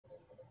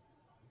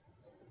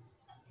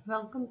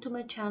Welcome to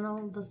my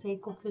channel, The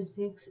Sake of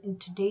Physics. In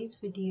today's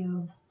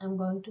video, I'm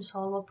going to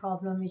solve a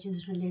problem which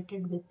is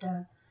related with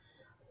the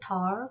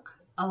torque.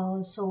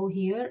 So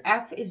here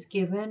F is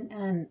given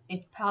and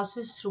it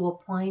passes through a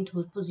point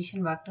whose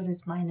position vector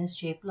is minus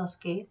j plus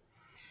k.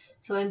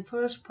 So in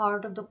first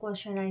part of the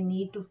question, I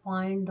need to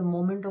find the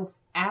moment of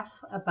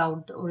F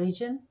about the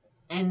origin.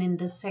 And in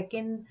the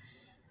second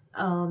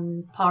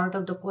part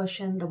of the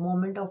question, the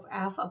moment of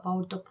F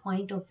about the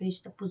point of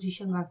which the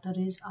position vector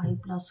is I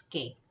plus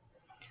k.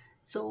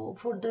 So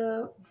for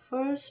the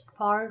first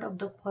part of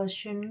the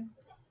question,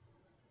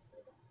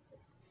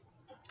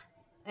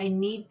 I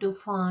need to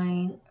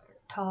find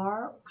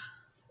torque,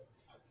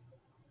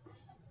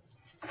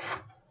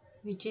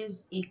 which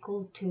is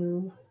equal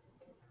to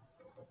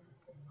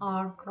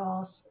R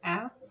cross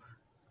F.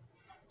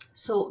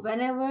 So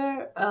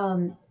whenever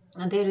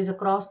there is a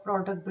cross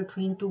product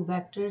between two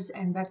vectors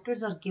and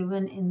vectors are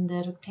given in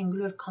the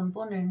rectangular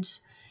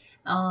components,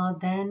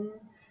 then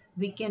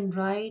we can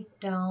write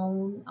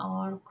down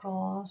R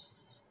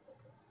cross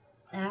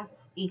F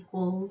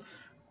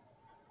equals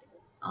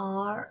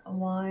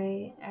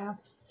RYFZ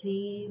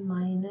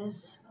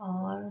minus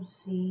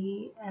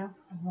RZFY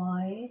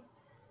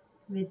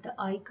with the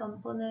I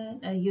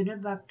component, a unit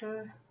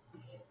vector,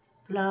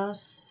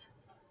 plus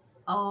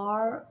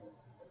RZFX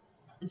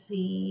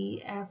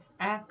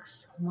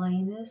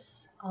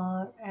minus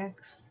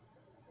RXFZ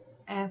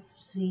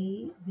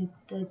with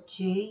the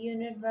J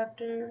unit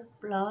vector,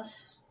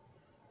 plus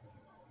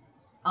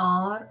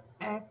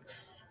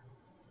RX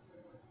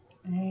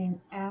and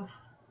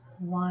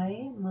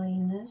FY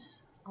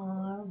minus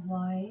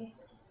RY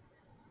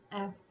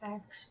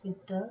fx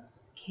with the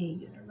k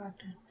unit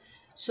vector.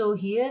 So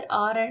here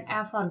r and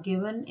f are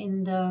given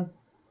in the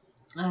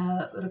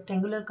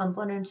rectangular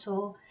component,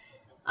 so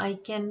I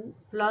can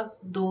plug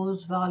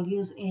those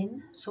values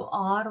in. So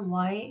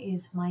ry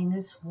is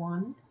minus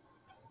 1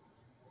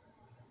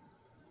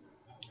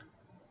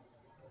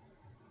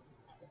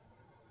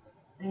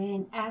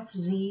 and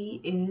fz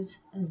is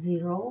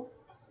 0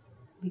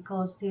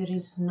 because there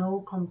is no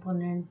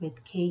component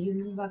with k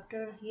unit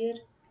vector here,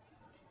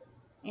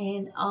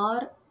 and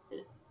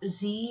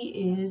rz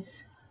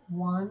is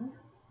 1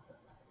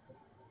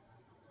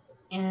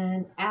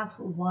 and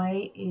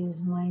fy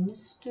is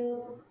minus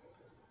 2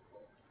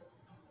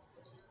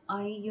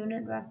 I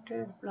unit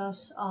vector,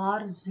 plus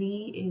rz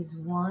is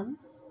 1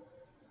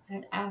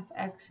 and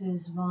fx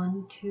is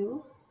 1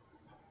 2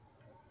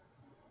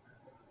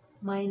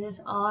 minus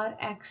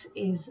rx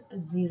is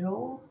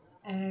 0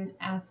 and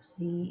fz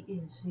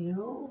is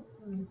 0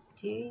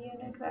 j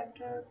unit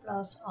vector,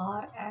 plus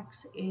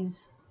rx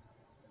is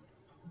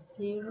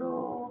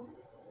 0,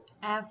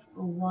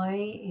 fy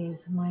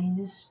is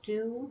minus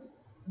 2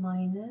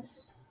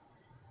 minus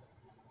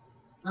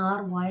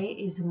ry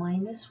is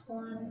minus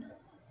 1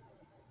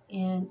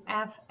 and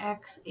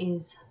fx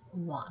is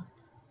 1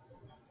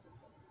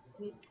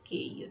 with k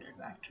unit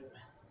vector.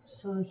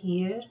 So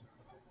here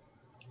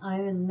I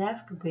am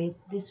left with,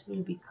 this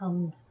will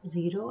become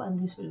 0 and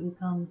this will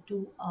become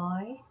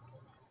 2i,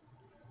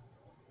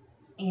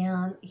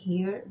 and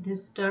here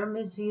this term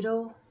is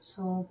 0,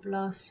 so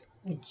plus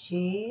a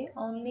j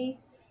only,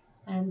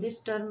 and this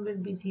term will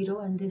be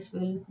 0 and this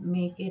will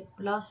make it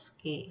plus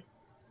k.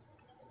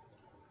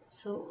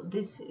 So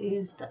this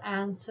is the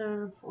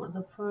answer for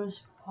the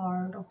first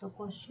part of the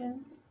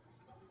question,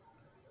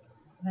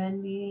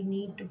 when we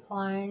need to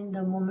find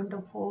the moment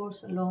of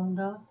force along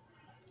the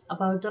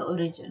about the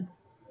origin.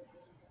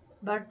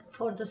 But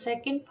for the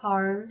second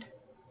part,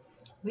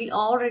 we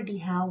already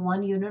have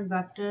one unit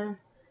vector.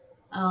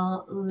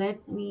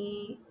 Let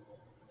me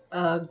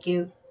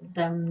give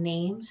them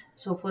names.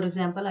 So for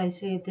example, I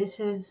say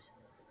this is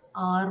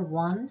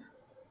r1.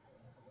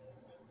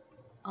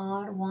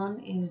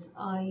 r1 is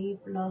I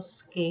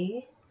plus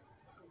k,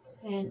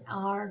 and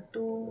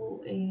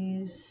r2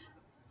 is,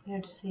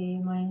 let's say,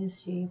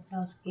 minus j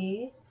plus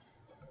k.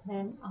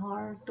 Then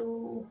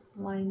r2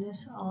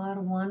 minus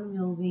r1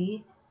 will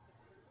be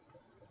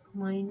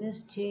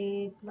minus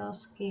j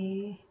plus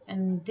k,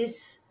 and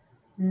this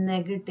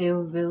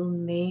negative will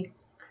make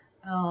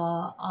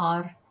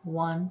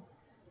r1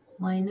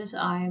 minus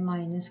I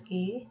minus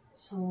k.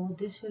 So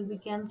this will be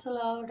cancelled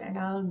out and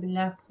I will be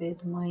left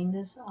with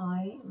minus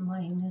I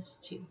minus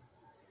j.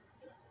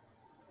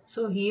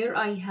 So here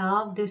I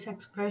have this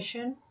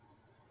expression,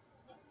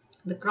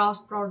 the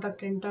cross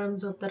product in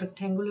terms of the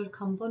rectangular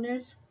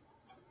components.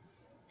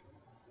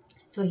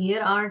 So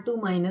here r2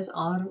 minus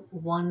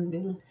r1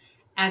 will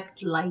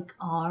act like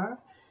r.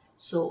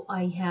 So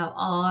I have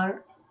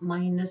r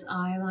minus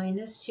I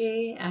minus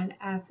j, and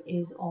f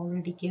is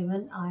already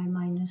given, I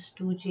minus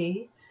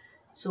 2j.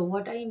 So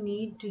what I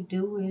need to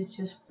do is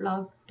just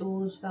plug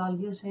those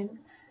values in.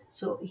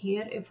 So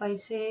here if I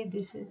say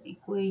this is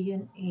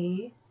equation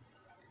A,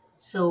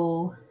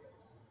 so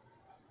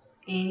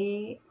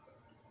A,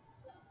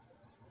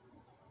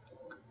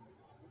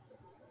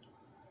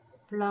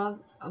 plug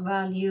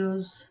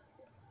values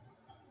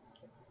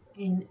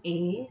in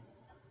A,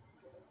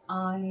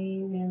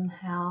 I will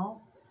have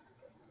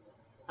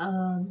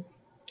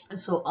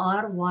So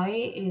ry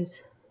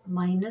is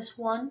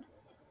 -1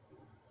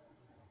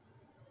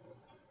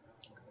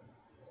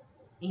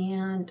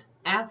 and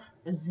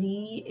fz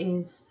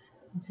is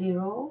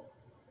 0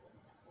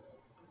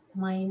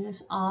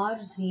 minus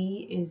rz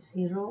is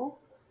 0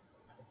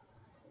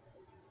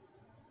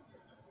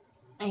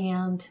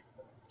 and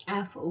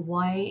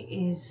fy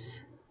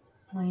is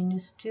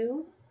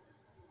 -2.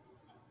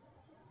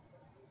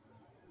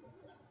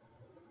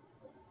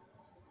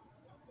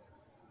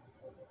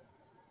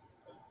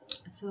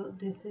 So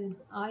this is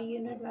I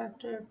unit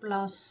vector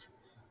plus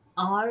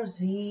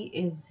rz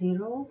is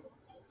 0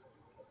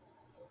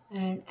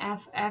 and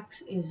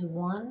fx is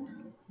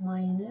 1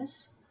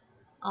 minus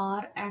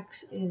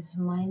rx is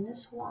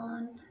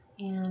 -1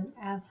 and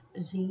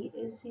fz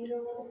is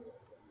 0.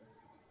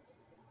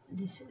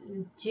 This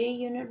is j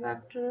unit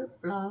vector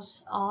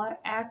plus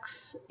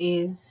rx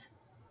is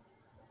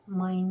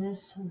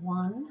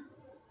 -1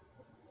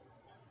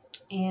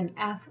 and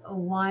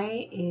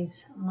fy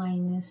is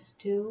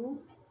 -2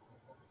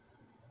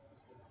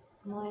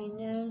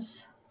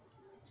 minus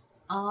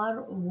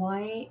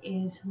ry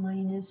is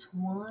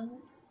 -1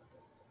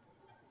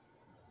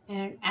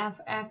 and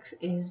fx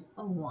is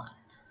a 1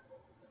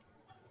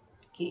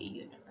 k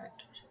unit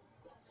vector.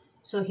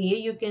 So here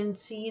you can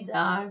see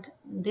that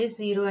this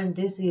 0 and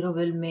this 0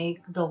 will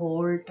make the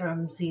whole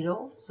term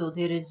 0. So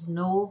there is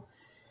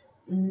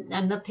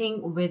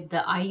nothing with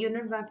the I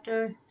unit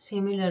vector.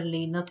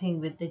 Similarly, nothing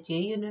with the J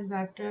unit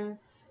vector.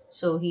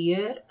 So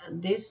here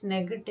this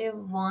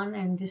 -1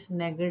 and this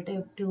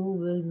 -2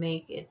 will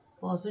make it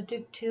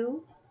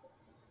 +2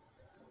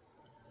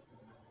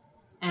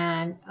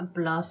 and a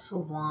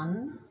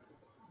 +1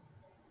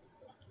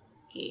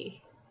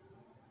 k.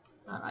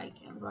 And I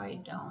can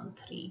write down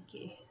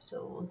 3k.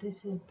 So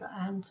this is the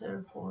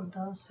answer for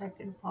the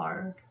second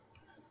part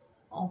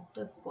of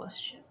the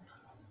question.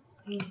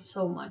 Thank you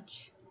so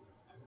much.